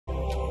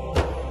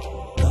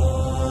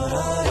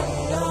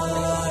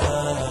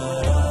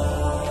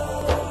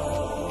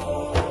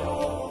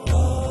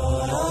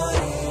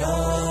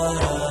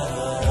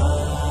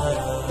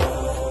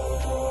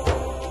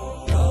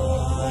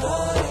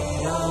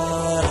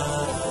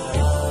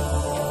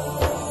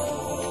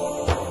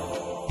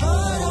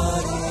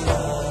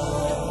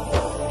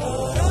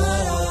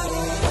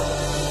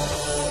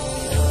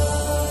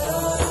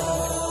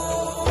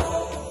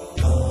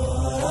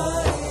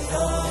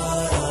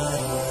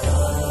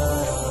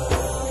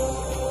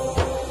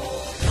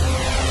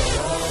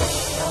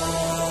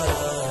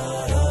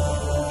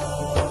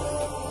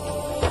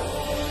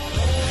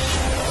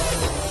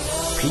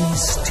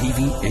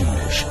TV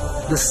English,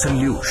 the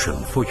solution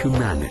for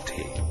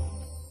humanity.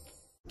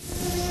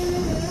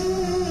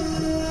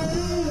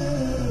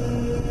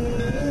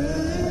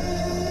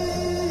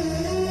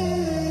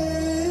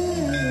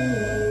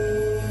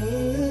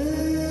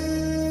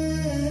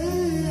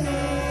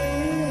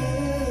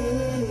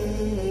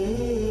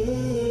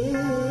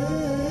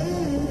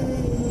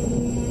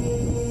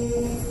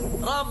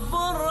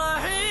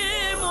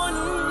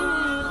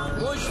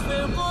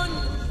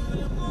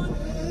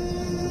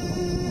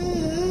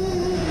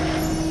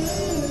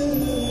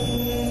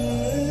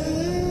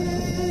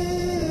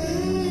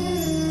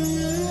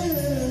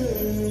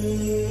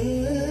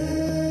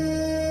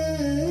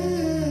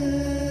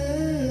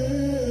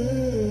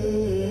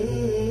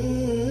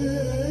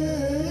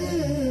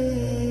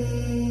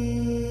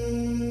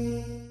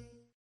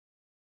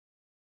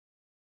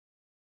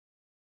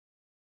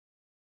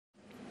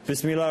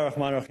 Bismillah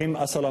ar-Rahman ar-Rahim.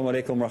 Assalamu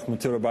alaikum wa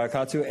rahmatullahi wa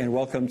barakatuh, and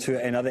welcome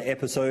to another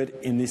episode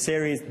in the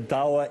series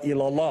Dawah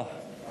Ilallah.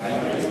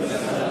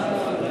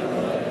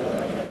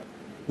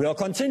 We are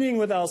continuing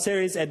with our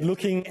series at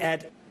looking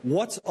at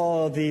what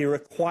are the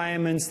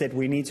requirements that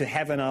we need to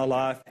have in our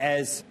life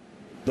as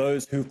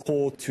those who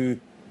call to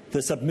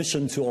the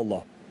submission to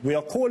Allah. We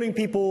are calling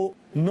people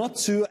not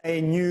to a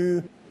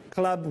new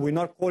club, we're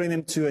not calling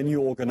them to a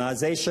new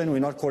organization, we're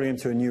not calling them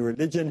to a new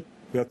religion,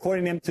 we are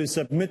calling them to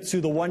submit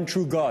to the one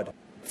true God,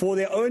 for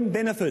their own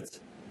benefit,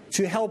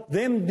 to help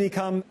them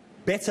become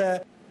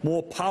better,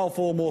 more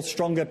powerful, more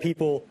stronger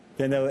people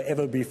than they were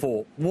ever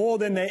before, more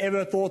than they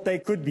ever thought they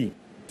could be.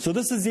 So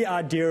this is the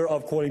idea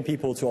of calling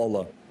people to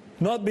Allah,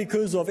 not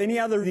because of any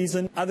other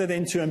reason other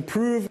than to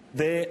improve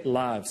their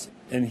lives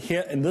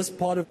in this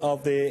part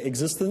of their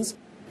existence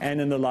and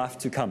in the life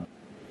to come.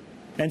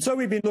 And so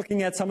we've been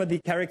looking at some of the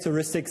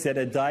characteristics that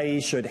a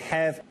da'i should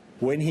have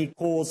when he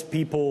calls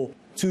people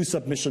to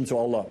submission to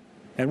Allah.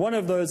 And one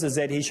of those is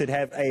that he should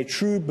have a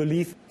true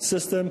belief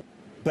system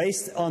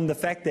based on the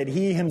fact that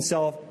he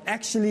himself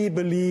actually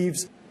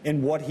believes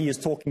in what he is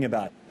talking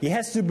about. He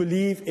has to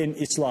believe in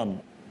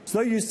Islam. It's no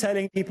use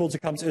telling people to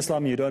come to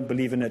Islam and you don't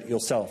believe in it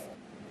yourself.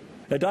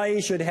 A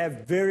da'i should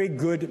have very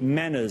good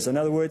manners. In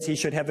other words, he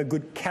should have a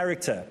good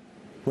character.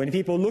 When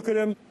people look at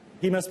him,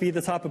 he must be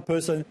the type of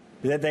person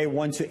that they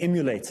want to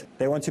emulate.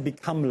 They want to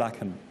become like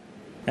him.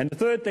 And the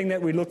third thing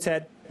that we looked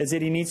at is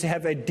that he needs to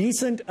have a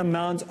decent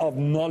amount of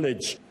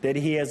knowledge that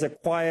he has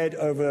acquired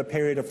over a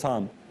period of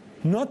time.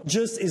 Not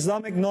just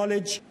Islamic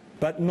knowledge,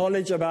 but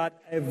knowledge about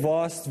a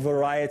vast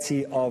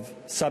variety of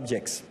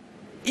subjects.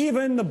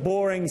 Even the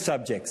boring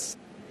subjects.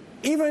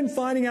 Even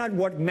finding out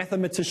what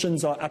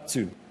mathematicians are up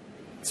to.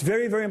 It's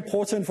very, very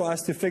important for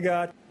us to figure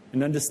out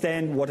and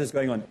understand what is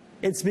going on.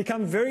 It's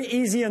become very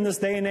easy in this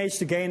day and age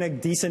to gain a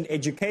decent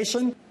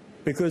education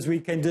because we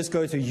can just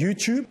go to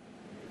YouTube.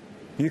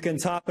 You can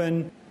type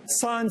in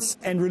science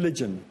and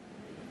religion,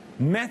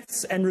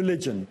 maths and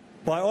religion,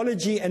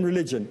 biology and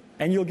religion,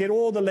 and you'll get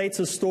all the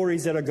latest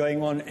stories that are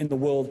going on in the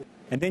world.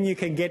 And then you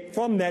can get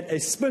from that a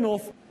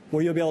spin-off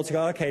where you'll be able to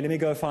go, okay, let me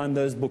go find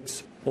those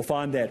books or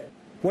find that.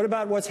 What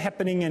about what's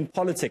happening in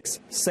politics?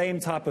 Same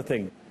type of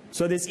thing.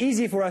 So it's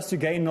easy for us to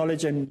gain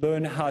knowledge and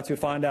learn how to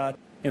find out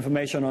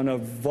information on a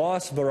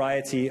vast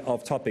variety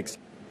of topics.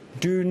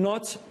 Do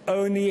not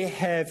only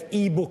have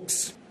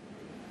e-books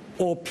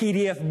or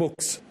PDF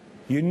books.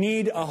 You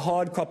need a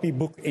hard copy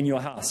book in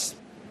your house.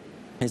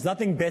 There's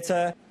nothing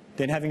better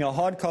than having a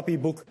hard copy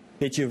book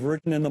that you've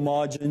written in the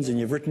margins and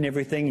you've written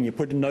everything and you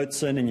put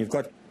notes in and you've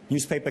got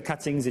newspaper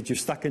cuttings that you've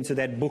stuck into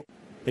that book.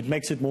 It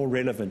makes it more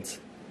relevant.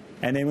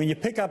 And then when you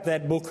pick up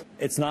that book,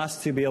 it's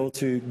nice to be able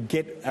to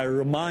get a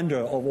reminder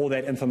of all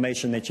that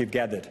information that you've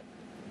gathered.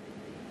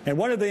 And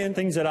one of the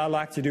things that I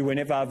like to do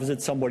whenever I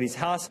visit somebody's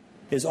house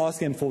is ask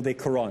them for their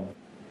Quran.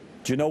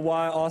 Do you know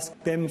why I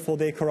ask them for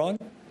their Quran?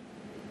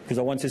 Because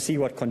I want to see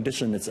what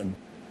condition it's in.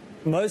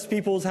 Most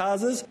people's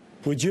houses,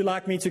 would you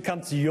like me to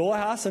come to your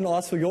house and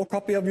ask for your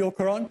copy of your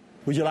Quran?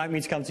 Would you like me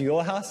to come to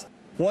your house?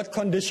 What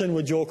condition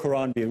would your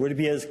Quran be? Would it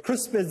be as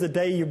crisp as the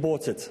day you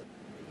bought it?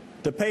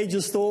 The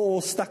pages still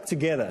all stuck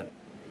together?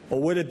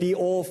 Or would it be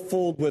all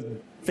filled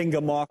with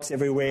finger marks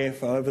everywhere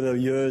for over the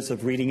years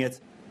of reading it?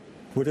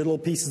 With little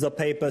pieces of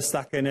paper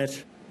stuck in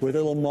it? With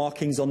little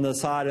markings on the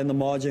side and the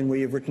margin where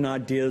you've written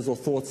ideas or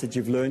thoughts that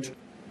you've learned?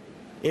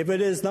 If it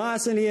is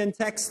nicely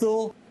intact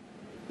still,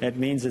 that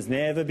means it's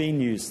never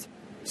been used.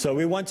 So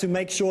we want to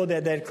make sure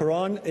that that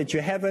Quran that you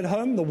have at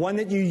home, the one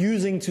that you're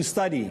using to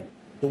study,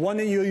 the one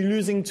that you're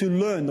using to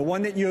learn, the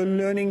one that you're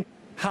learning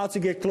how to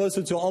get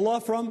closer to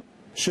Allah from,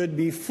 should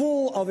be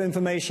full of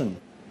information,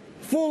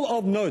 full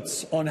of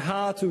notes on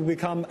how to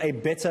become a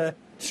better,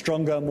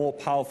 stronger, more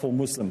powerful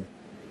Muslim.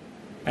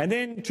 And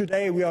then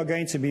today we are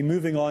going to be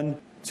moving on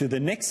to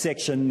the next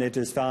section that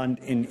is found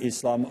in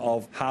Islam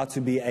of how to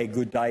be a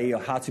good da'i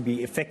or how to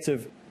be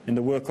effective in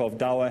the work of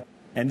dawah.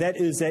 And that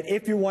is that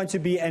if you want to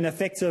be an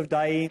effective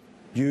da'i,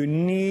 you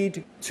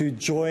need to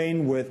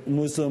join with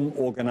Muslim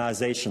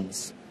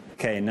organizations.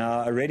 Okay,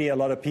 now already a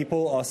lot of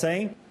people are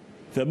saying,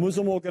 the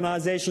Muslim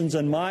organizations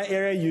in my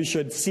area, you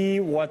should see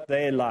what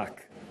they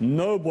like.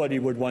 nobody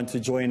would want to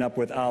join up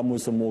with our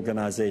Muslim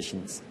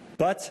organizations.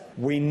 But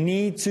we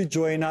need to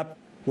join up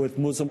with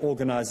Muslim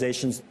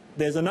organizations.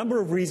 There's a number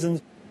of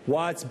reasons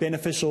why it's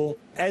beneficial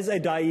as a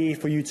da'i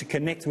for you to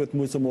connect with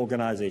Muslim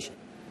organizations.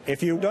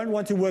 If you don't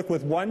want to work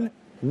with one,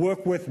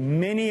 work with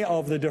many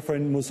of the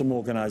different Muslim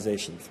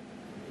organizations.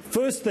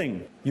 First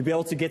thing, you'll be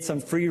able to get some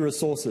free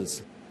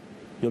resources.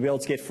 You'll be able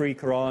to get free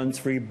Qurans,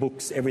 free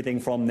books, everything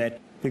from that,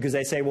 because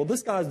they say, well,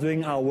 this guy's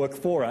doing our work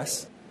for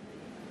us,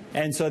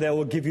 and so they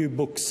will give you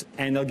books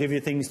and they'll give you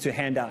things to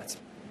hand out.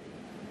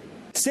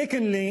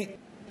 Secondly,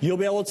 you'll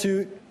be able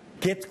to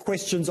get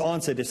questions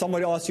answered. If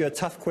somebody asks you a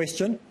tough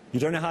question, you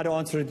don't know how to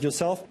answer it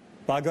yourself,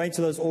 by going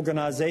to those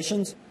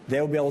organizations,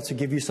 they'll be able to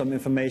give you some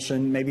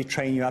information, maybe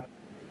train you up.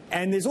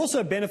 And there's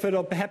also a benefit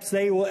of perhaps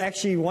they will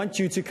actually want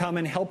you to come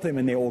and help them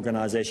in their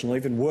organization or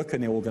even work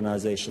in their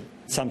organization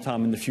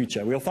sometime in the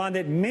future. We'll find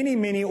that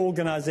many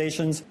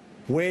organizations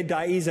where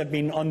da'is have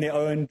been on their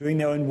own, doing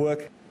their own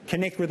work,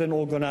 connect with an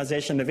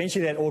organization.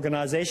 Eventually that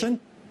organization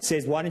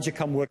says, why don't you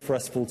come work for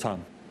us full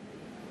time?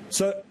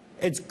 So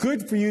it's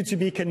good for you to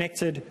be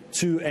connected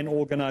to an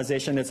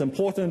organization. It's an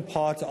important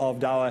part of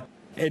dawah.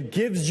 It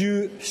gives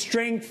you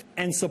strength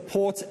and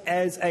support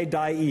as a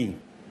da'i.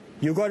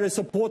 You've got a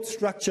support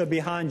structure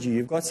behind you.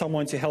 You've got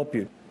someone to help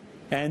you.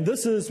 And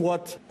this is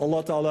what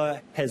Allah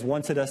Ta'ala has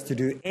wanted us to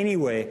do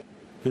anyway.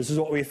 This is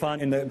what we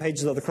find in the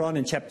pages of the Quran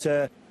in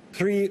chapter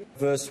 3,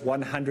 verse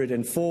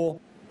 104,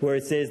 where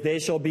it says,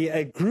 there shall be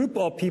a group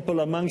of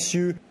people amongst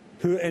you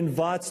who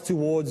invites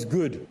towards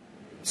good.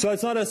 So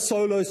it's not a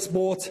solo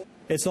sport.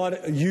 It's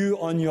not you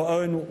on your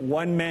own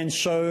one-man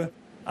show,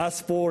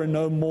 us four and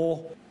no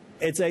more.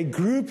 It's a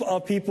group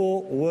of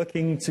people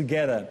working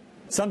together.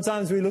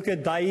 Sometimes we look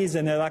at da'is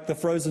and they're like the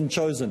frozen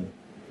chosen.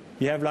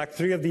 You have like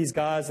three of these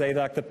guys, they're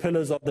like the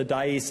pillars of the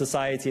da'i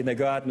society, and they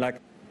go out and like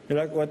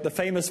what the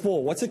famous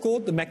four, what's it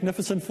called? The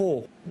Magnificent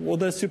Four, all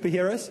those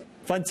superheroes?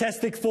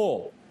 Fantastic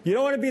Four. You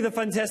don't want to be the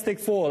Fantastic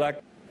Four,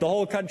 like the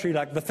whole country,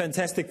 like the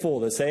Fantastic Four,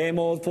 the same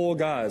old four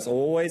guys,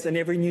 always in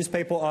every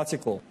newspaper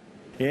article,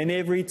 in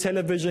every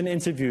television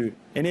interview,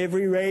 in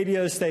every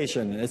radio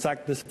station. It's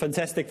like this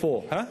Fantastic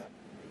Four, huh?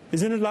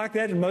 Isn't it like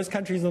that in most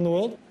countries in the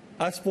world?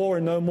 Us four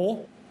and no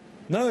more?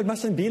 No, it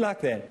mustn't be like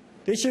that.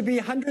 There should be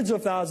hundreds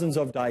of thousands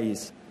of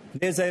da'is.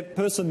 There's a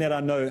person that I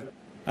know,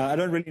 I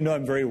don't really know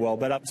him very well,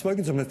 but I've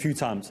spoken to him a few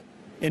times.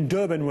 In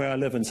Durban, where I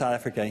live in South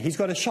Africa, he's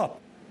got a shop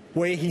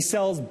where he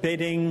sells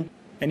bedding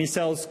and he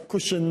sells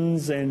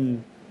cushions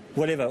and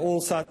whatever, all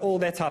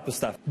that type of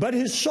stuff. But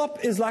his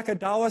shop is like a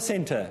dawah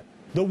center.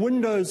 The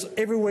windows,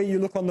 everywhere you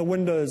look on the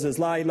windows is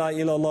La ilaha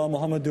illallah,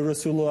 Muhammadur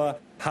Rasulullah,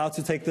 how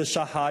to take the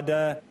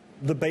shahada,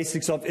 the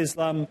basics of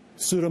Islam,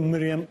 Surah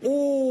Maryam,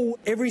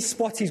 every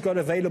spot he's got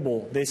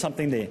available, there's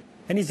something there.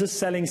 And he's just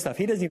selling stuff.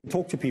 He doesn't even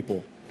talk to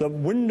people. The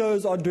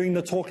windows are doing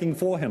the talking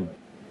for him.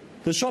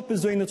 The shop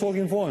is doing the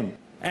talking for him.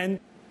 And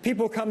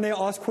people come there,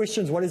 ask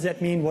questions. What does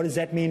that mean? What does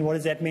that mean? What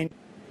does that mean?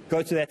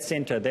 Go to that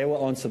center. They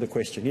will answer the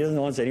question. He doesn't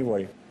answer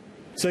anybody.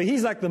 So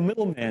he's like the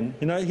middleman.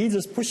 You know, he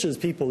just pushes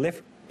people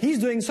left. He's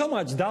doing so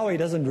much dawah, he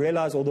doesn't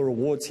realize all the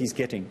rewards he's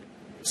getting.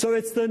 So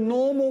it's the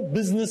normal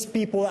business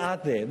people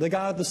out there, the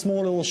guy at the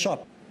small little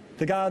shop,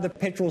 the guy at the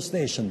petrol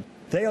station.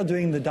 They are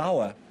doing the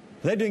dawah.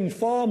 They're doing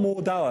far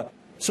more dawah.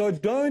 So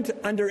don't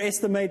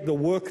underestimate the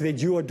work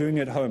that you are doing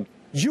at home.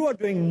 You are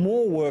doing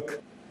more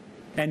work,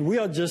 and we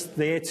are just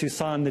there to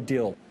sign the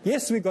deal.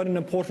 Yes, we've got an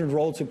important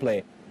role to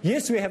play.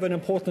 Yes, we have an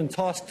important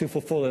task to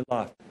fulfill in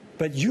life.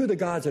 But you're the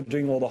guys that are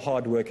doing all the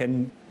hard work,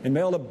 and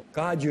may Allah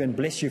guide you and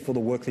bless you for the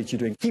work that you're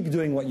doing. Keep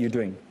doing what you're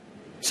doing.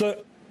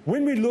 So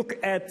when we look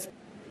at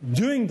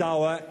doing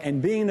dawah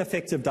and being an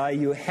effective da'i,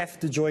 you have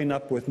to join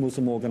up with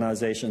Muslim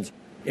organizations.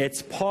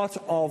 It's part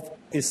of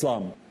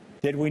Islam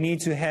that we need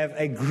to have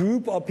a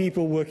group of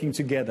people working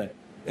together.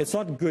 It's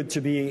not good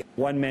to be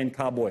one-man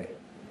cowboy,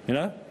 you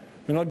know?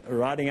 We're not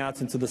riding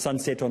out into the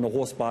sunset on a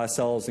horse by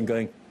ourselves and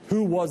going,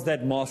 who was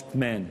that masked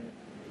man?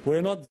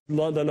 We're not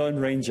the Lone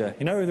Ranger.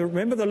 You know,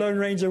 remember the Lone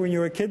Ranger when you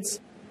were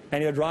kids?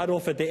 And you'd ride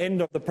off at the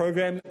end of the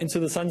program into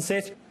the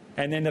sunset,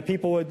 and then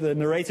the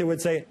narrator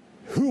would say,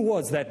 who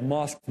was that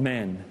masked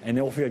man? And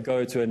off we would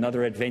go to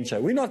another adventure.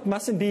 We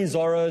mustn't be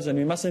Zorros, and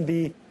we mustn't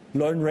be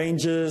Lone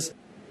Rangers.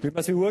 We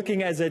must be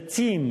working as a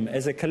team,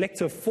 as a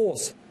collective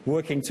force,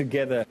 working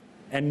together,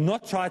 and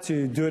not try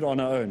to do it on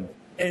our own.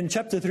 In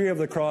chapter 3 of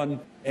the Quran,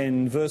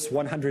 in verse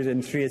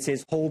 103, it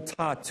says, hold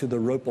tight to the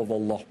rope of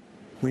Allah.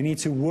 We need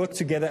to work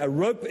together. A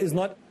rope is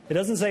not, it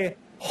doesn't say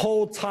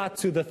hold tight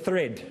to the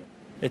thread.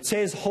 It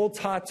says hold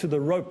tight to the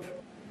rope.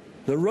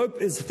 The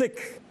rope is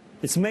thick.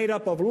 It's made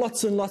up of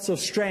lots and lots of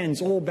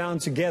strands all bound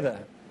together.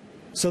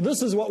 So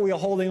this is what we are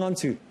holding on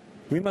to.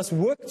 We must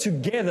work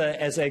together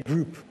as a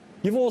group.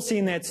 You've all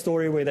seen that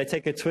story where they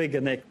take a twig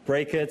and they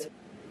break it.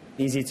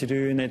 Easy to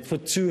do. And they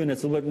put 2 and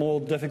it's a little bit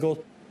more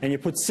difficult. And you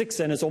put 6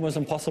 and it's almost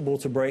impossible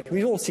to break.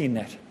 We've all seen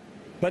that.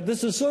 But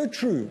this is so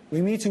true.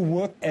 We need to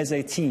work as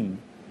a team.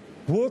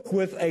 Work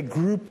with a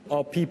group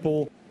of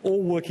people.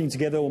 All working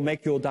together will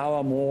make your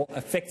dawah more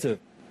effective.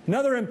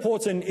 Another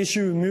important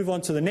issue, we move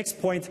on to the next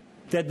point,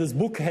 that this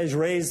book has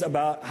raised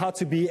about how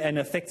to be an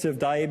effective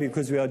da'i,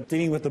 because we are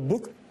dealing with the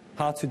book,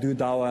 How to Do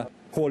Dawah,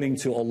 Calling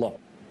to Allah.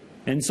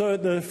 And so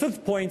the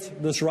fifth point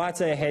this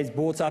writer has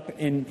brought up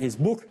in his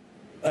book,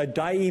 a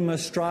da'i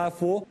must strive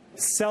for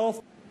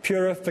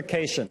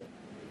self-purification.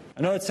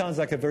 I know it sounds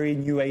like a very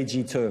new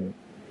agey term.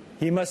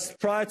 He must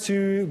try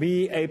to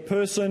be a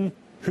person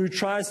who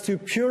tries to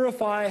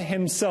purify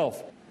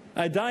himself.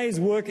 A da'i's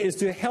work is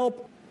to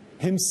help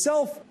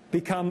himself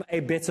become a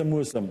better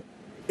Muslim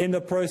in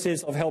the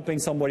process of helping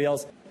somebody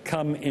else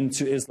come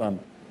into Islam.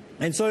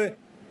 And so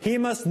he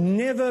must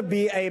never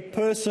be a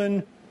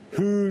person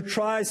who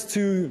tries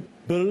to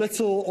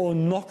belittle or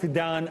knock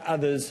down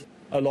others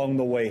along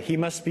the way. He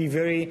must be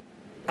very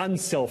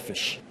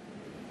unselfish.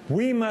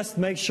 We must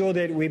make sure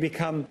that we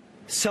become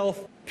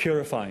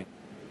self-purifying.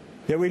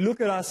 That we look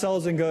at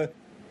ourselves and go,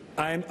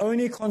 I am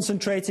only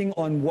concentrating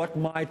on what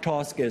my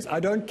task is. I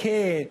don't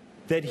care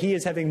that he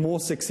is having more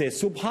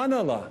success.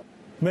 Subhanallah.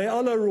 May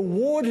Allah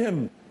reward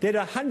him that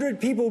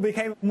 100 people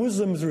became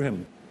Muslims through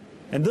him.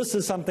 And this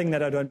is something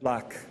that I don't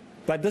like.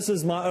 But this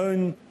is my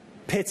own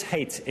pet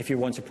hate, if you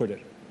want to put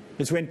it.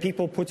 It's when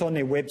people put on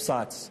their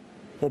websites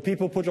or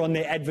people put on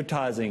their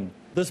advertising.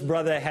 This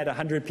brother had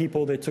 100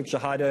 people that took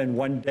Shahada in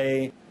one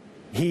day.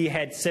 He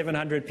had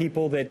 700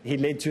 people that he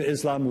led to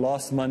Islam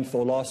last month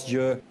or last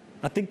year.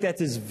 I think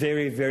that is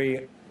very,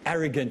 very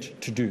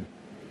arrogant to do.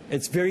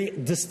 It's very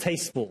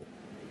distasteful.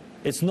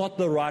 It's not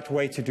the right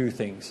way to do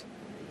things.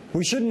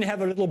 We shouldn't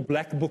have a little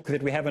black book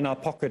that we have in our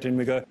pocket and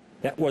we go,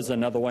 that was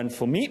another one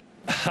for me.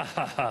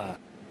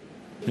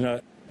 You know,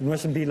 it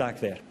mustn't be like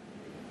that.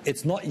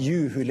 It's not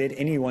you who led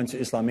anyone to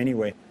Islam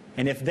anyway.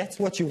 And if that's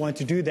what you want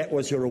to do, that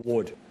was your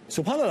reward.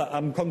 SubhanAllah,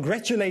 I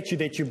congratulate you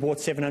that you brought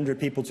 700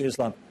 people to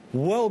Islam.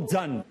 Well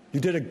done. You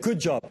did a good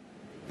job.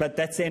 But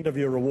that's the end of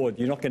your reward.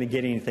 You're not going to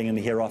get anything in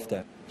the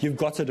hereafter. You've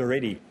got it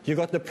already. You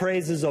got the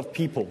praises of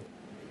people.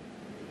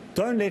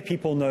 Don't let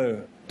people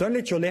know. Don't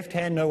let your left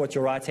hand know what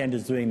your right hand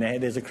is doing.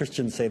 There's a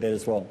Christian say that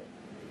as well.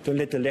 Don't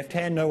let the left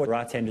hand know what the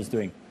right hand is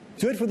doing.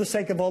 Do it for the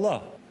sake of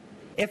Allah.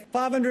 If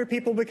 500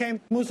 people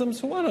became Muslims,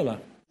 subhanAllah.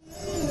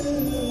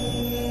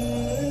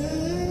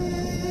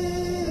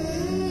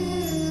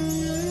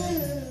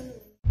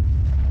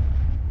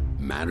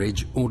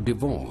 Marriage or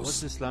divorce?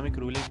 What's Islamic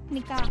ruling?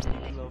 Nikah.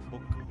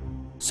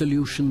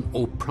 Solution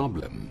or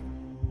problem?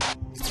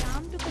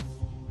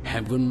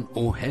 Heaven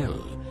or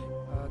hell?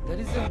 There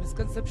is a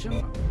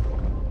misconception.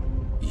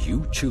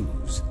 You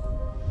choose.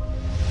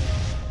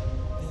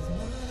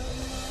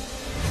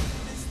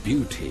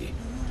 Beauty,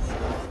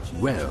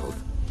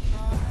 wealth,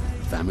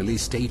 family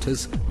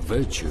status,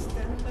 virtue.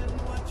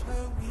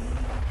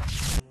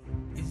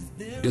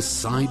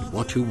 Decide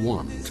what you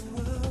want.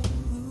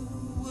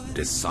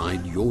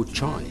 Decide your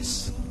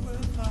choice.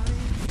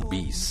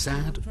 Be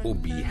sad or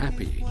be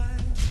happy.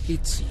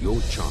 It's your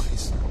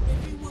choice.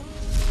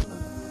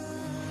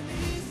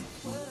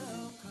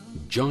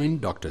 Join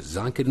Dr.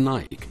 Zakir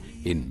Naik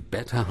in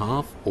Better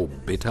Half or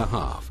Bitter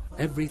Half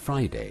every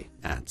Friday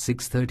at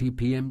 6:30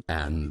 p.m.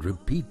 and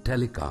repeat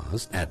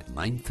telecast at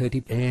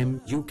 9:30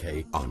 a.m.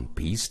 UK on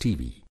Peace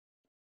TV.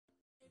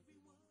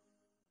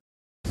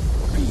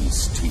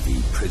 Peace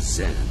TV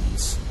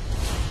presents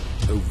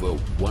over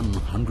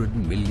 100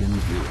 million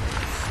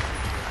viewers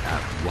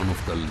at one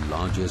of the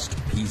largest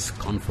peace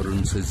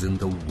conferences in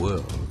the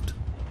world,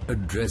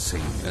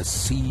 addressing a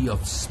sea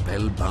of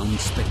spellbound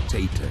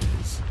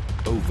spectators.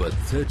 Over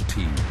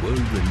 30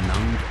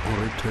 world-renowned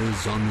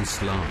orators on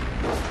Islam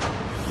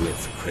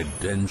with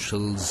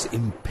credentials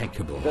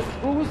impeccable. The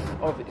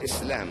truth of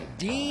Islam.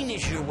 Deen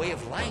is your way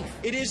of life.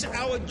 It is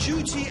our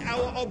duty,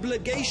 our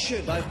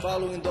obligation. By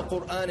following the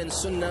Quran and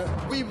Sunnah,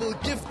 we will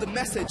give the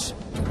message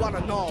to one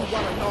and all.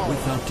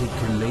 With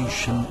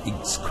articulation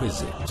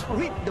exquisite.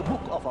 read the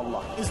book of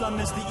Allah. Islam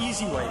is the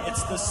easy way.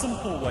 It's the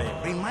simple way.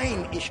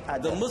 Remind each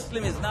other. The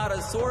Muslim is not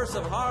a source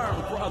of harm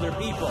for other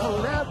people.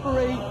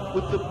 Collaborate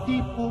with the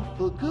people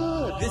for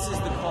good. This is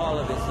the call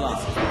of Islam.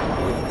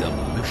 With the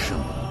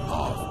mission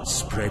of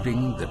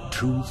spreading the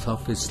truth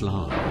of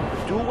Islam.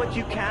 Do what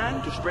you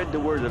can to spread the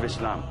word of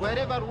Islam.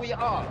 Wherever we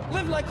are,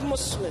 Live like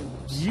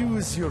Muslims.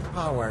 Use your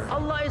power.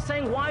 Allah is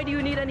saying, why do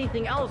you need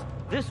anything else?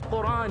 This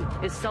Quran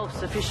is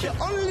self-sufficient.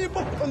 only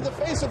book on the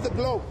face of the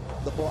globe,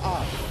 the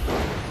Quran.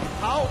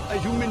 How a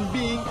human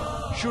being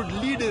should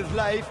lead his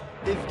life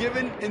is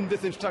given in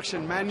this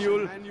instruction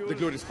manual, the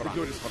glorious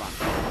Quran.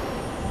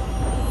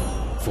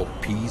 For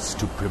peace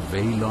to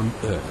prevail on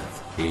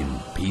earth in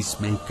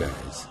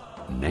Peacemakers.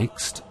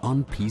 Next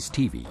on Peace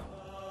TV.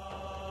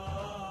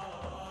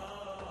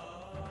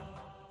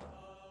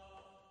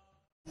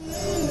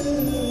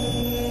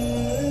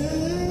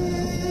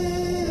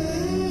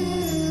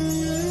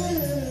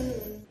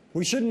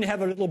 We shouldn't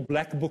have a little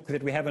black book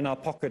that we have in our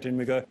pocket and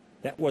we go,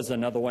 that was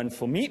another one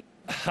for me.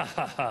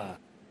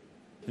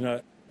 You know,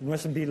 it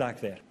mustn't be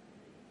like that.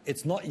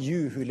 It's not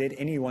you who led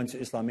anyone to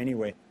Islam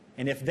anyway.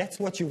 And if that's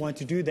what you want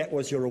to do, that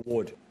was your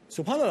reward.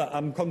 SubhanAllah,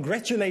 I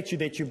congratulate you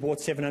that you brought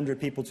 700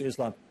 people to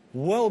Islam.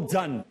 Well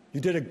done.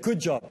 You did a good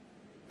job.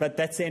 But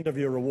that's the end of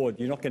your reward.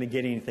 You're not going to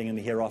get anything in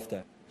the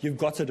hereafter. you've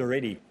got it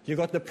already. You've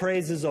got the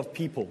praises of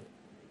people.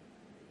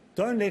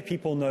 Don't let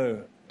people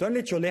know. Don't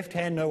let your left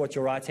hand know what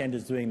your right hand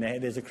is doing.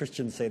 There's a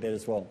Christian say that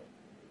as well.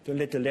 Don't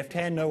let the left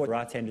hand know what the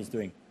right hand is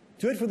doing.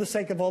 Do it for the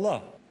sake of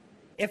Allah.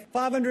 If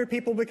 500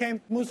 people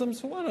became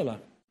Muslims, subhanAllah.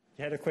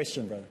 You had a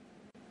question, brother.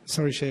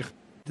 Sorry, Sheikh.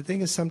 The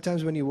thing is,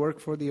 sometimes when you work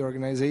for the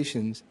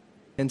organizations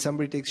and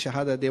somebody takes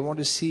Shahada, they want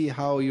to see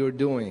how you're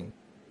doing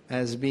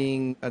as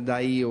being a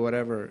da'i or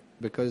whatever,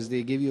 because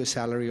they give you a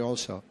salary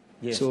also.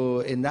 Yes.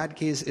 So in that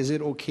case, is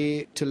it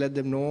okay to let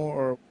them know,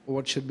 or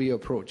what should be your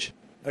approach?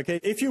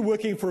 Okay, if you're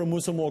working for a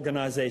Muslim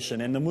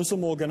organization and the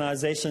Muslim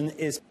organization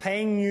is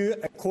paying you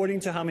according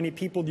to how many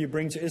people you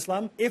bring to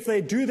Islam, if they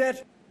do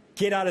that,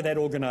 get out of that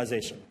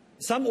organization.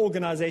 Some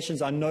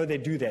organizations, I know they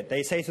do that.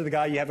 They say to the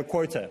guy, you have a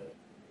quota.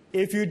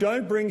 If you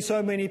don't bring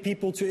so many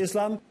people to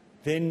Islam,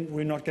 then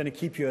we're not going to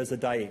keep you as a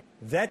da'i.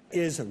 That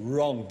is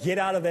wrong. Get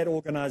out of that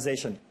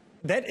organization.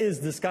 That is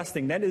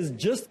disgusting. That is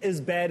just as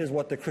bad as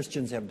what the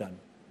Christians have done.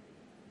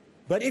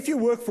 But if you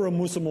work for a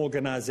Muslim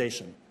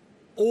organization,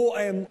 or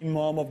an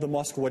imam of the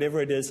mosque,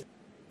 whatever it is,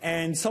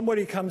 and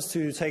somebody comes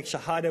to take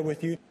shahada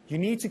with you, you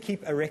need to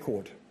keep a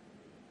record.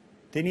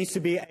 There needs to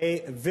be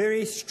a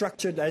very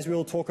structured, as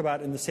we'll talk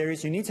about in the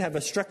series, you need to have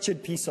a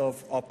structured piece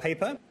of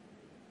paper,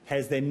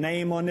 has their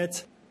name on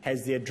it,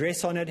 has their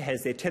address on it,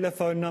 has their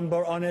telephone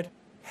number on it,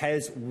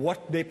 has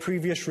what their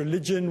previous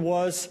religion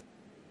was,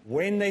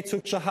 when they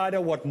took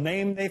shahada, what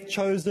name they've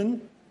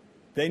chosen.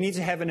 They need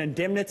to have an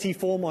indemnity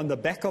form on the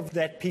back of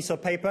that piece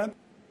of paper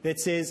that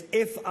says,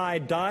 if I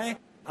die,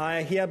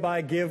 I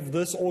hereby give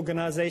this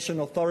organization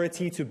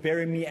authority to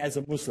bury me as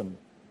a Muslim.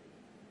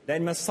 They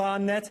must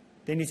sign that.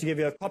 They need to give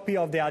you a copy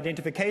of their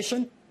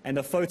identification and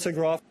a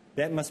photograph.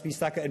 That must be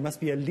stuck. It must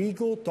be a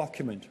legal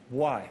document.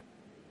 Why?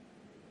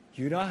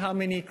 Do you know how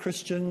many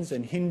Christians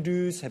and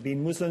Hindus have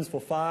been Muslims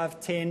for 5,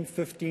 10,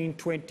 15,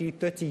 20,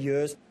 30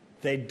 years?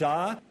 They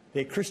die.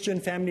 Their Christian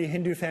family,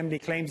 Hindu family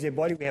claims their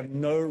body. We have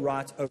no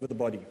right over the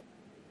body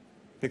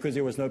because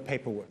there was no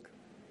paperwork.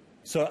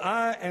 So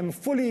I am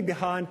fully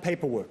behind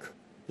paperwork.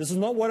 This is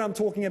not what I'm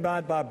talking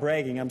about by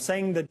bragging. I'm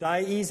saying the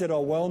da'is that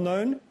are well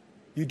known,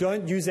 you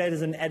don't use that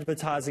as an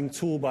advertising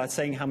tool by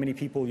saying how many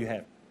people you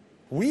have.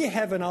 We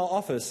have in our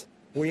office,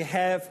 we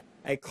have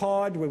a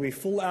card where we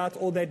fill out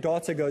all that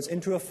data, goes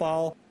into a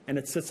file, and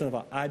it sits in a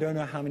file. I don't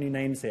know how many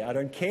names there are. I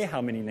don't care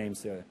how many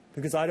names there are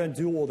because I don't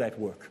do all that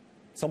work.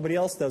 Somebody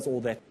else does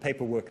all that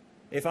paperwork.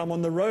 If I'm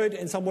on the road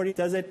and somebody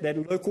does it,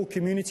 that local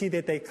community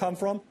that they come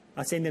from,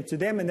 I send them to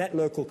them, and that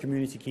local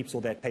community keeps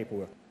all that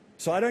paperwork.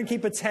 So I don't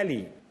keep a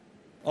tally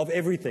of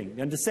everything,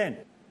 you understand?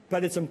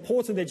 But it's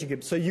important that you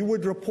keep. So you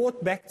would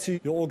report back to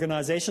your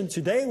organization.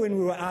 Today when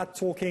we were out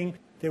talking,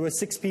 there were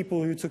 6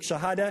 people who took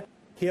shahada.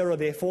 Here are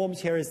their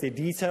forms, here is their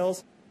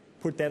details.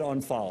 Put that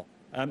on file.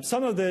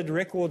 Some of the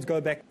records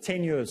go back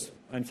 10 years,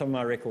 and some of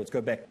my records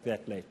go back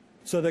that late.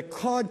 So the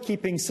card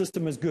keeping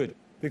system is good,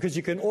 because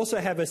you can also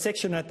have a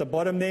section at the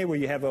bottom there where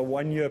you have a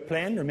 1-year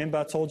plan. Remember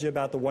I told you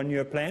about the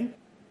 1-year plan?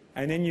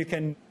 And then you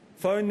can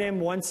phone them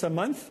once a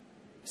month,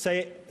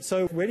 say,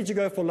 so where did you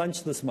go for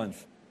lunch this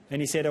month?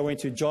 And he said, I went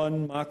to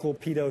John, Michael,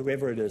 Peter,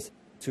 whoever it is,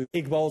 to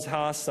Iqbal's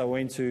house, I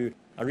went to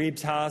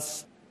Arib's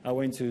house, I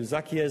went to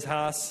Zakia's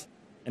house,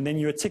 and then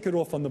you tick it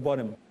off on the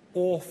bottom,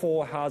 all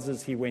 4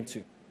 houses he went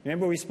to.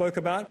 Remember we spoke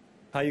about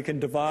how you can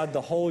divide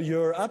the whole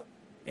year up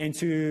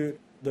into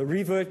the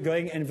revert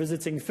going and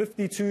visiting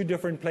 52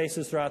 different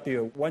places throughout the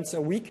year. Once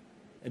a week,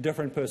 a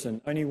different person.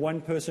 Only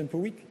 1 person per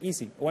week,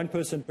 easy. 1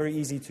 person, very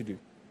easy to do.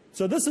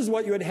 So this is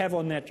what you would have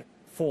on that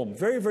form.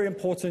 Very, very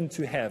important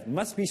to have.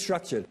 Must be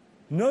structured.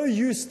 No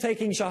use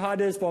taking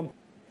shahadas from,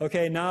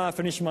 okay, now I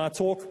finished my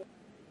talk.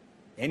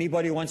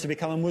 Anybody who wants to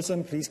become a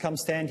Muslim, please come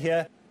stand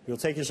here. We'll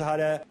take your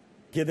shahada,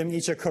 give them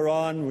each a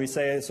Quran. We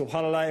say,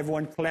 subhanAllah,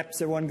 everyone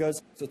claps, everyone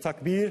goes to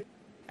takbir,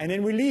 and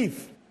then we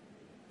leave.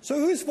 So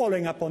who's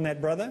following up on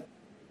that, brother?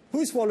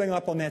 Who's following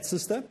up on that,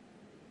 sister?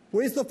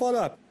 Where's the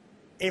follow-up?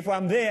 If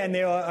I'm there and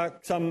there are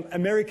some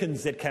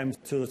Americans that came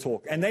to the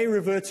talk and they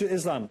revert to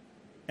Islam,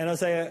 and I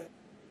say,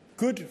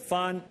 good,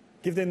 fine,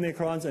 give them their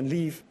Qurans and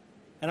leave.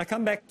 And I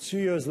come back 2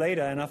 years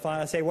later and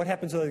I say, what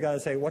happened to those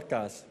guys? I say, what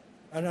guys?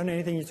 I don't know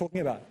anything you're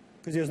talking about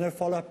because there's no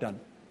follow-up done.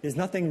 There's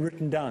nothing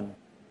written down.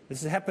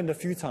 This has happened a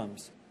few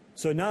times.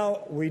 So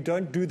now we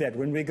don't do that.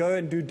 When we go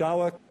and do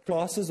Dawah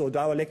classes or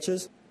Dawah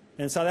lectures,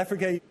 in South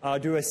Africa, I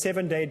do a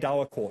 7-day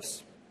Dawah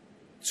course.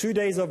 2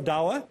 days of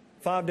Dawah,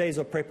 5 days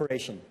of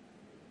preparation.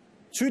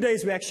 2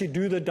 days we actually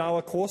do the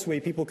Dawah course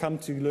where people come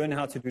to learn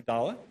how to do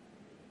Dawah.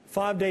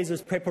 5 days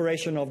is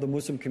preparation of the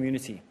Muslim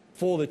community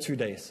for the 2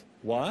 days.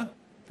 Why?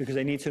 Because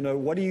they need to know,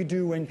 what do you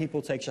do when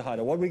people take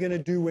Shahada? What are we going to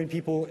do when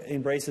people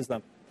embrace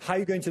Islam? How are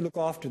you going to look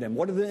after them?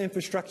 What are the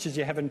infrastructures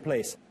you have in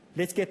place?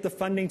 Let's get the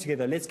funding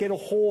together. Let's get a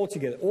hall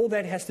together. All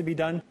that has to be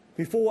done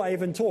before I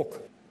even talk.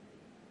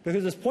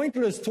 Because it's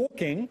pointless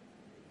talking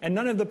and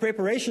none of the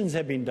preparations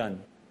have been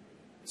done.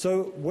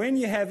 So when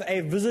you have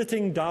a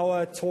visiting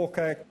Dawah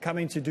talker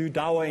coming to do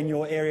Dawah in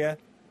your area,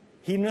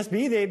 he must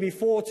be there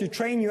before to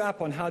train you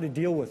up on how to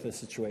deal with the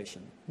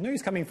situation. You know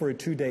he's coming for a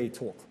 2-day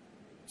talk.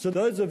 So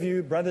those of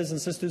you, brothers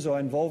and sisters, who are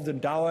involved in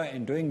Dawah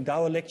and doing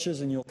Dawah lectures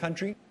in your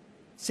country,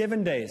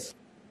 7 days.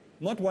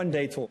 Not 1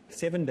 day talk,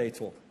 7-day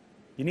talk.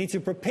 You need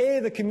to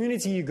prepare the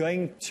community you're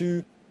going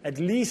to at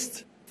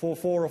least for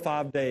 4 or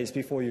 5 days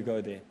before you go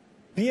there.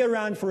 Be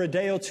around for a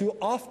day or two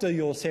after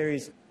your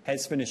series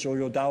has finished or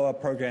your Dawah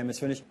program is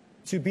finished,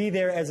 to be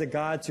there as a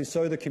guide to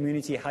show the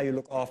community how you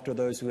look after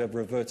those who have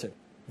reverted.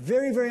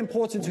 Very, very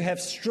important to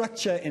have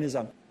structure in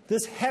Islam.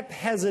 This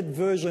haphazard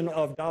version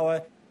of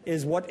Dawah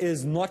is what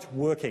is not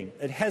working.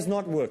 It has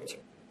not worked.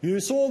 You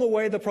saw the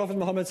way the Prophet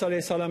Muhammad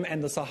ﷺ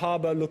and the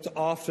Sahaba looked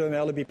after, may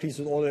Allah be pleased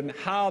with all of them,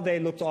 how they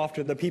looked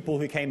after the people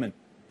who came in.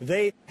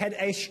 They had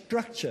a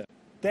structure.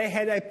 They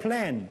had a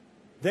plan.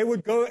 They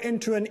would go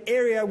into an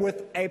area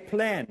with a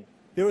plan.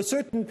 There were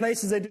certain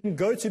places they didn't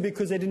go to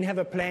because they didn't have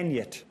a plan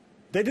yet.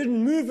 They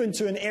didn't move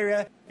into an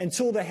area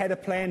until they had a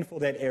plan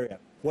for that area.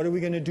 What are we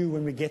going to do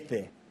when we get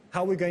there?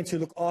 How are we going to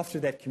look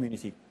after that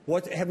community?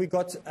 What have we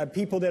got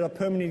people that are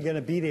permanently going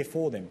to be there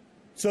for them?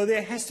 So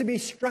there has to be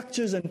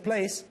structures in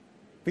place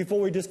before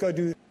we just go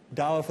do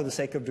Dawah for the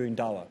sake of doing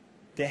Dawah.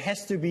 There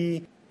has to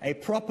be a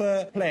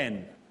proper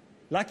plan.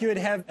 Like you would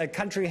have a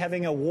country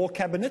having a war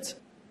cabinet,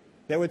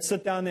 they would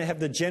sit down and have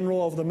the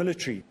general of the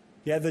military.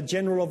 You have the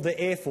general of the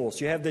Air Force.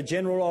 You have the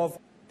general of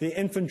the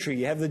infantry.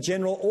 You have the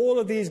general. All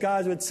of these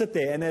guys would sit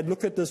there and they'd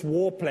look at this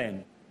war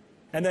plan.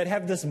 And they'd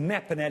have this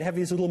map and they'd have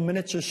these little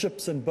miniature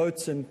ships and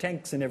boats and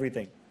tanks and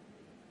everything.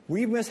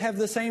 We must have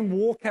the same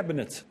war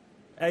cabinet,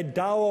 a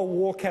Dawah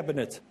war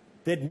cabinet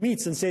that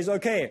meets and says,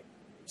 okay,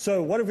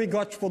 so what have we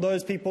got for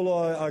those people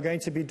who are going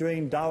to be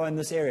doing Dawah in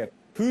this area?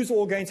 Who's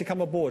all going to come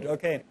aboard?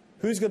 Okay,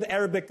 who's got the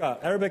Arabic guy?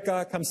 Arabic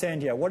guy, come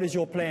stand here. What is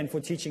your plan for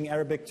teaching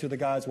Arabic to the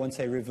guys once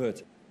they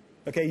revert?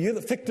 Okay, you,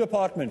 the fiqh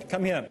department,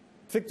 come here.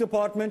 Fiqh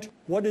department,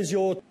 what is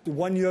your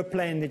 1-year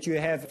plan that you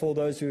have for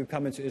those who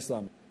come into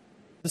Islam?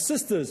 The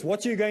sisters,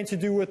 what are you going to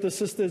do with the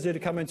sisters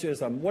that come into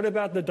Islam? What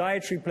about the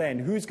dietary plan?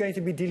 Who's going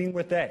to be dealing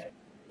with that?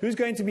 Who's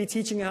going to be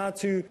teaching how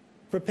to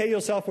prepare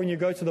yourself when you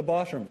go to the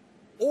bathroom?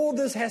 All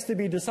this has to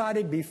be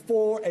decided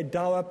before a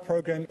Dawah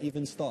program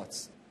even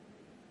starts.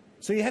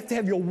 So you have to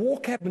have your war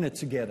cabinet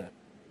together.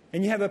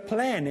 And you have a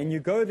plan, and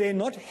you go there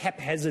not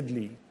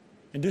haphazardly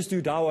and just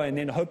do Dawah and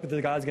then hope that the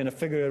guy's going to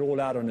figure it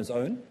all out on his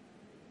own.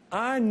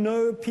 I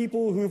know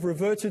people who've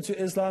reverted to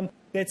Islam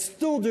that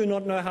still do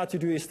not know how to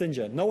do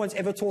istinja. No one's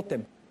ever taught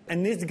them.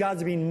 And these guys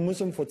have been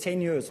Muslim for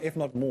 10 years, if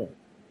not more.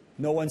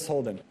 No one's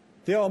told them.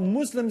 There are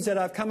Muslims that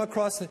I've come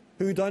across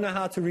who don't know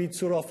how to read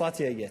Surah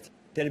Al-Fatiha yet,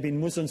 that have been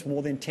Muslims for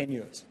more than 10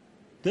 years.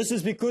 This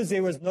is because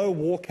there was no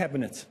war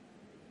cabinet,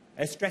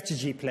 a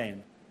strategy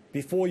plan,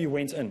 before you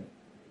went in.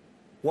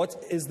 What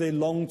is the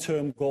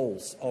long-term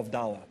goals of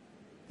Dawah?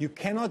 You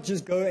cannot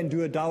just go and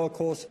do a Dawah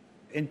course.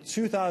 In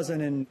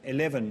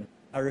 2011,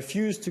 I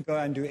refused to go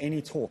and do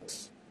any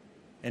talks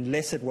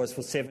unless it was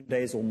for 7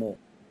 days or more.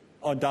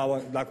 Or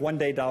Dawah, like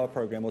 1-day Dawah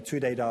program or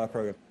 2-day Dawah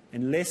program,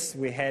 unless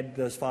we had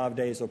those 5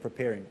 days of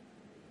preparing.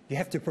 You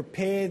have to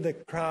prepare the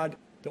crowd,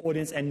 the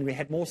audience, and we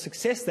had more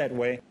success that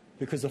way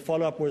because the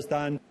follow-up was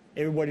done,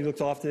 everybody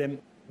looked after them,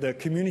 the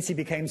community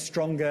became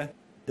stronger,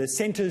 the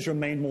centers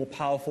remained more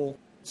powerful.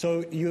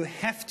 So you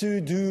have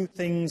to do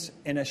things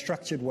in a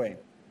structured way.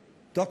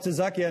 Dr.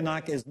 Zakir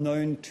Naik is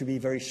known to be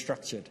very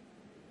structured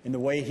in the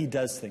way he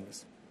does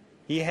things.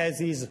 He has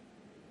these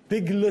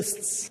big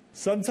lists.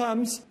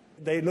 Sometimes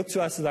they look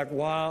to us like,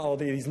 wow, are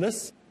there these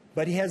lists?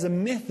 But he has a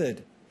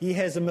method. He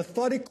has a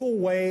methodical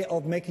way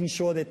of making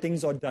sure that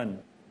things are done.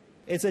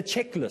 It's a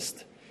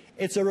checklist.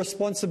 It's a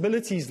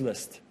responsibilities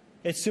list.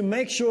 It's to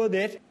make sure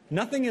that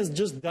nothing is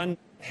just done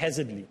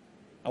haphazardly.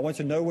 I want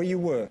to know where you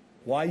were,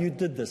 why you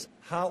did this,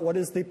 what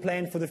is the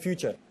plan for the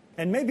future.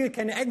 And maybe it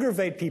can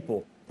aggravate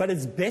people, but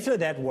it's better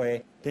that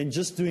way than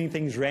just doing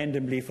things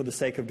randomly for the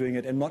sake of doing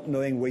it and not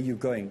knowing where you're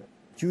going.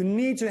 You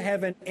need to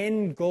have an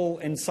end goal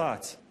in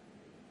sight.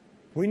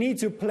 We need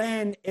to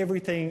plan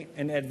everything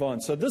in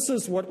advance. So this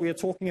is what we are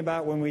talking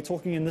about when we're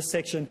talking in this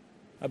section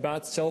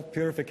about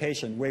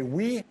self-purification, where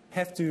we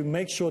have to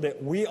make sure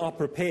that we are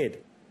prepared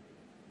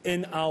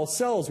in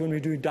ourselves when we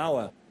do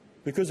Dawah.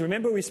 Because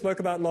remember we spoke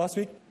about last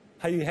week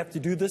how you have to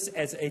do this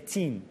as a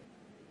team.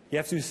 You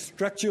have to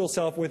structure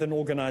yourself with an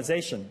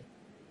organization,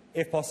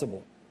 if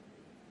possible.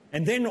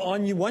 And then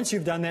once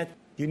you've done that,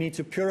 you need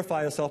to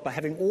purify yourself by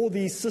having all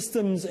these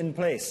systems in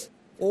place,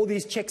 all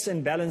these checks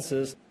and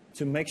balances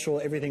to make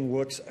sure everything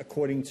works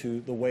according to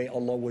the way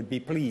Allah would be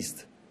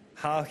pleased,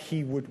 how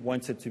He would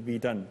want it to be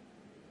done.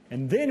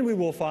 And then we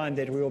will find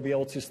that we will be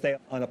able to stay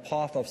on a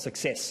path of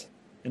success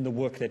in the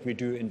work that we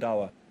do in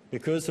Dawah.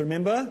 Because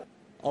remember,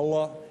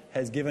 Allah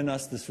has given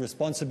us this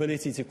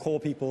responsibility to call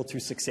people to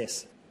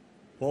success.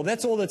 Well,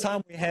 that's all the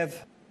time we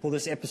have for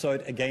this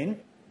episode again.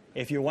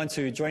 If you want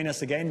to join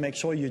us again, make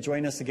sure you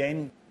join us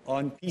again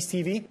on Peace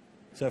TV.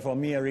 So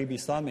from me, Arib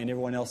Islam, and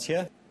everyone else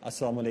here,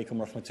 Assalamu alaikum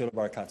wa rahmatullahi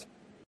wa barakatuh.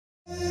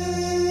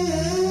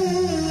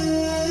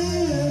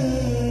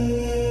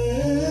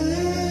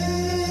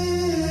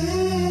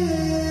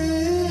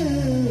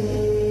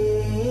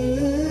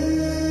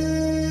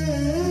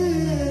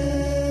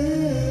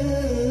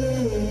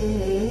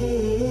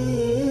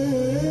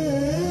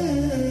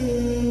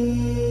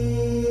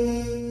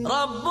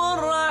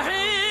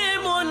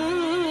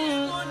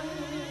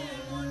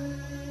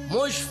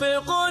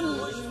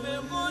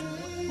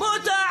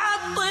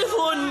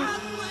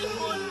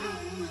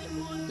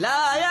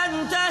 لا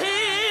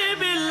ينتهي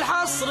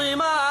بالحصر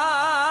ما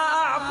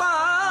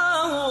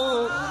أعطاه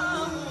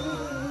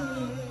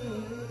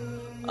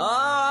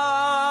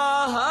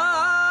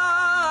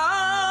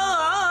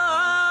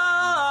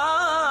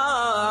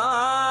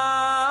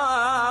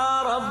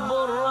رب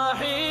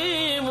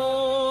رحيم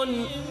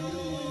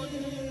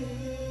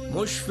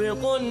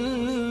مشفق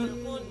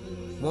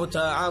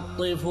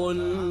متعطف.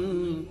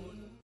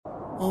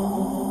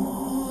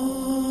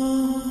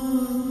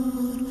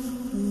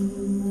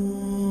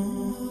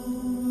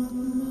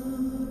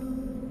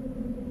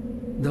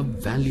 The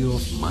value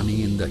of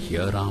money in the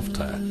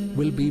hereafter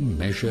will be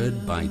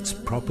measured by its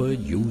proper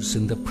use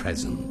in the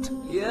present.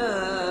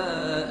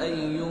 يا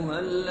أيها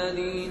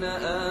الذين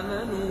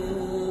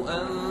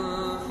آمنوا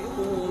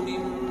أنفقوا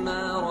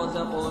مما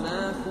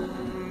رزقناكم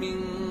من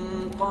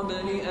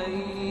قبل أن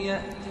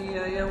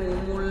يأتي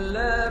يوم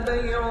لا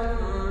بيع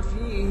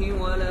فيه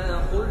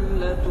ولا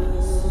خلة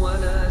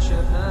ولا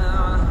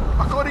شفاعة.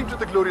 According to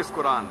the glorious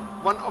Quran,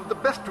 one of the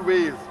best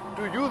ways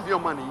to use your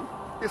money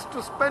is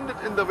to spend it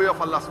in the way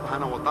of Allah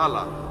subhanahu wa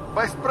ta'ala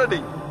by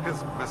spreading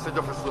His message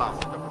of Islam.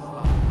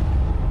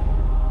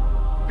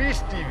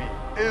 Peace TV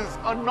is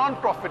a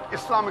non-profit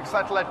Islamic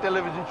satellite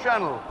television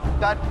channel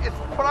that is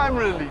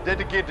primarily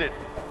dedicated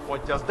for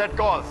just that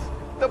cause,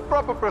 the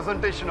proper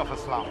presentation of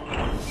Islam.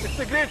 It's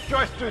a great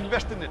choice to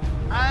invest in it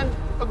and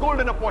a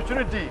golden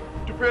opportunity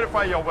to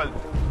purify your wealth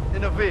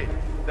in a way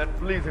that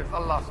pleases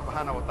Allah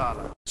subhanahu wa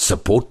ta'ala.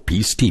 Support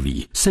Peace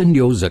TV. Send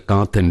your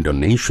zakat and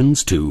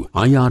donations to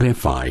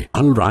IRFI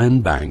Al Ryan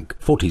Bank,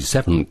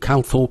 47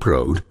 Calthorpe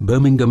Road,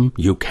 Birmingham,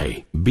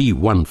 UK,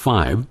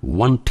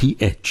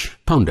 B151TH.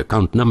 Pound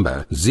account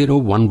number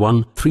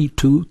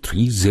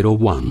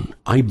 011-32301.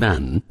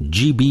 IBAN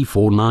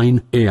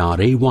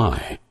GB49ARAY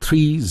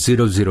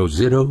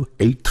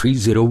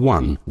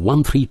 30008301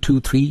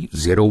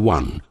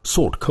 132301.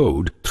 Sort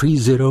code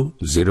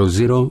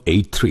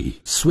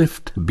 300083.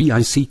 Swift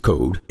BIC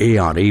code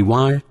ARAY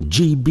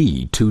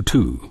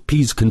GB22.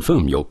 Please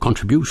confirm your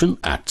contribution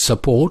at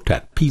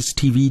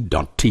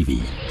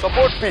support@peacetv.tv.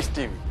 Support Peace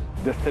TV,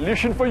 the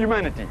solution for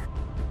humanity.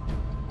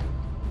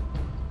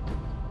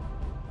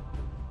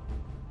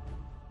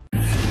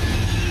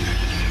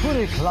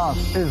 Surah Ikhlas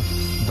is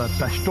the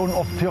touchstone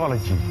of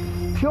theology.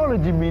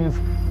 Theology means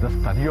the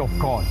study of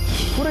God.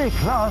 Surah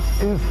Ikhlas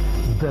is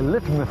the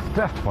litmus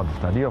test for the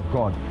study of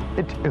God.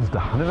 It is the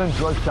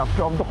 112th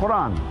chapter of the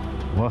Quran,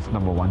 verse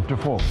number 1 to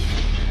 4.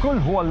 Kul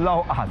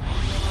huwallahu ahad.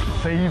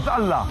 Say He is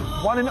Allah,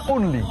 one and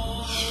only.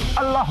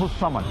 Allahu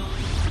Samad.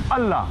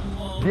 Allah,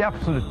 the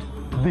absolute,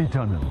 the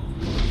eternal.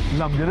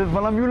 Lam yalid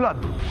walam yulad.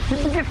 He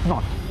begets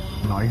not,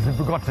 nor is he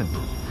begotten.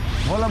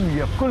 Walam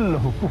yakul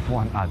lahu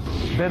kufuwan ahad.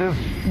 There is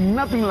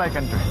nothing like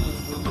unto him.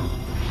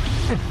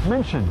 It's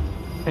mentioned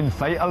in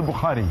Sahih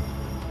al-Bukhari,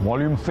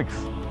 volume 6,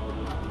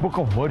 book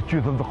of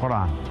virtues of the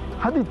Quran,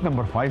 hadith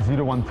number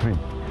 5013.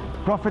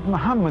 Prophet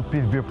Muhammad,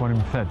 peace be upon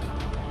him, said,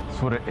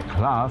 Surah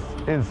Ikhlas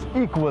is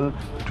equal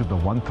to the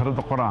 1/3 of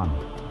the Quran.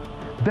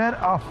 There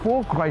are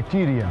 4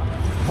 criteria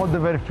for the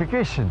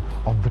verification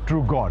of the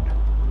true God.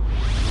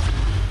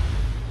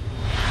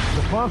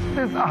 The first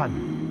is Ahad,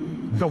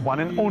 the one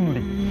and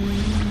only.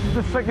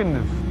 The second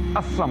is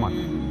As-Samad,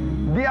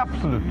 the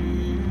absolute,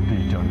 the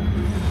eternal.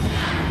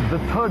 The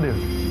third is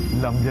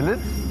Lam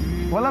Yalid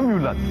Walam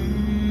Yulad.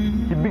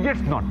 He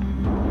begets not,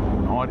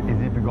 nor is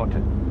he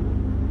begotten.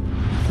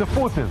 The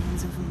fourth is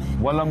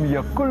Walam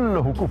yakul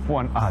lahu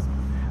kufuwan ahad.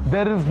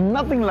 There is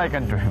nothing like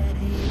unto him.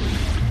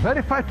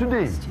 Verify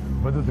today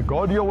whether the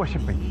God you are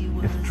worshipping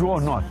is true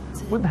or not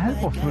with the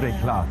help of Surah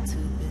Ikhlas,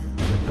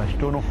 the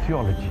touchstone of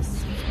theology.